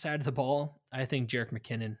 49ers side of the ball, I think Jerick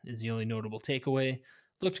McKinnon is the only notable takeaway.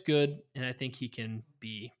 Looked good, and I think he can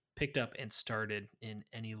be picked up and started in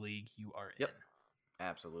any league you are in.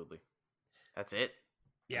 Absolutely. That's it.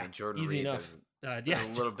 Yeah, I mean, Jordan easy Reed, enough. there's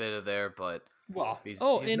a little bit of there, but he's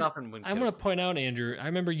and nothing when I want to point out, Andrew, I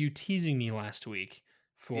remember you teasing me last week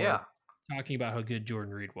for talking about how good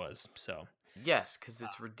Jordan Reed was. So yes, because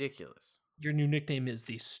it's ridiculous. Your new nickname is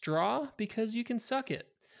the Straw because you can suck it.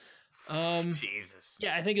 Jesus.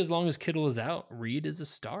 Yeah, I think as long as Kittle is out, Reed is a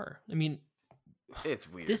star. I mean, it's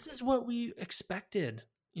weird. This is what we expected.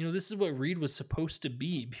 This is what Reed was supposed to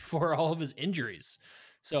be before all of his injuries.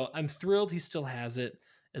 So I'm thrilled he still has it.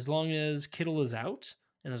 As long as Kittle is out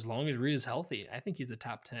and as long as Reed is healthy, I think he's a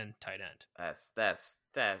top 10 tight end. That's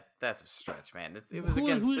a stretch, man. It was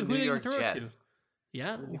against the New York Jets.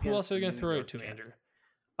 Yeah, who else are you going to throw it to, Andrew?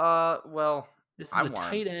 Well, this is a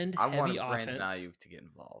tight end heavy offense. Brandon Ayuk to get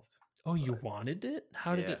involved. Oh, you wanted it?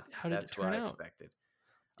 How did it turn out? That's what I expected.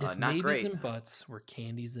 If not maybes great. and butts were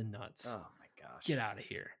candies and nuts. Oh my gosh. Get out of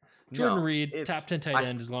here. Jordan Reed, top 10 tight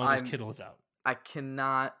end as long as Kittle is out. I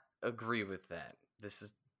cannot agree with that. This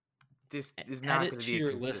is not going to be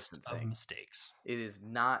a consistent thing. Of mistakes. It is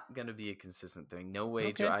not going to be a consistent thing. No way.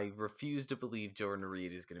 Okay. I refuse to believe Jordan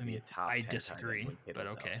Reed is going to be a top 10 I disagree, but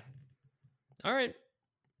okay. Out. All right.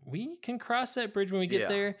 We can cross that bridge when we get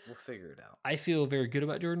there. We'll figure it out. I feel very good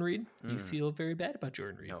about Jordan Reed. You feel very bad about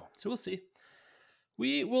Jordan Reed. No. So we'll see.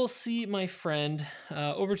 We will see, my friend.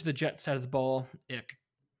 Over to the Jet side of the ball. Ick.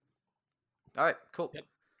 All right, cool. Yep.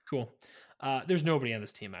 Cool. There's nobody on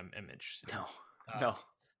this team I'm interested in. No.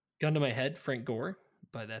 Gun to my head, Frank Gore,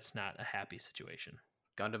 but that's not a happy situation.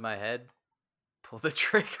 Gun to my head, pull the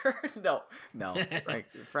trigger. No.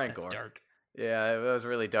 Frank Gore. Dark. Yeah, it was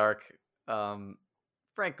really dark.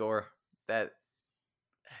 Frank Gore, that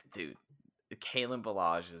dude, Kalen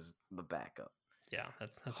Ballage is the backup. Yeah,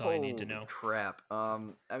 that's all you need to know. Crap. I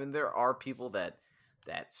mean, there are people that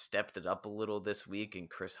stepped it up a little this week, and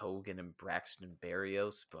Chris Hogan and Braxton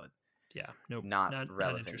Berrios, but not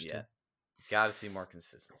relevant yet. Got to see more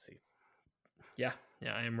consistency. Yeah,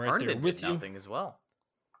 I am right Herndon there with did you. nothing as well.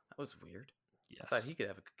 That was weird. Yes. I thought he could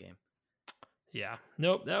have a good game. Yeah,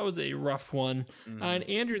 nope, that was a rough one. And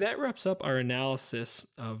Andrew, that wraps up our analysis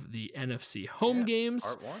of the NFC home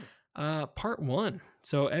games. Part one.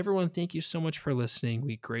 So everyone, thank you so much for listening.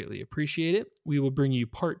 We greatly appreciate it. We will bring you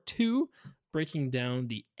part 2, breaking down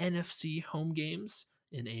the NFC home games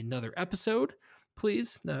in another episode.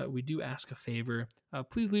 Please, we do ask a favor.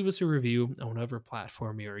 Please leave us a review on whatever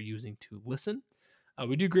platform you are using to listen.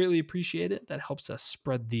 We do greatly appreciate it. That helps us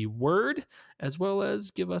spread the word, as well as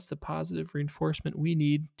give us the positive reinforcement we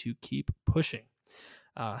need to keep pushing.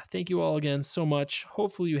 Thank you all again so much.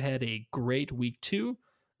 Hopefully you had a great week 2.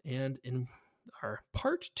 And in our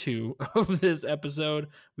part 2 of this episode,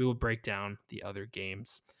 we will break down the other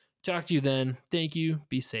games. Talk to you then. Thank you.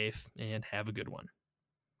 Be safe and have a good one.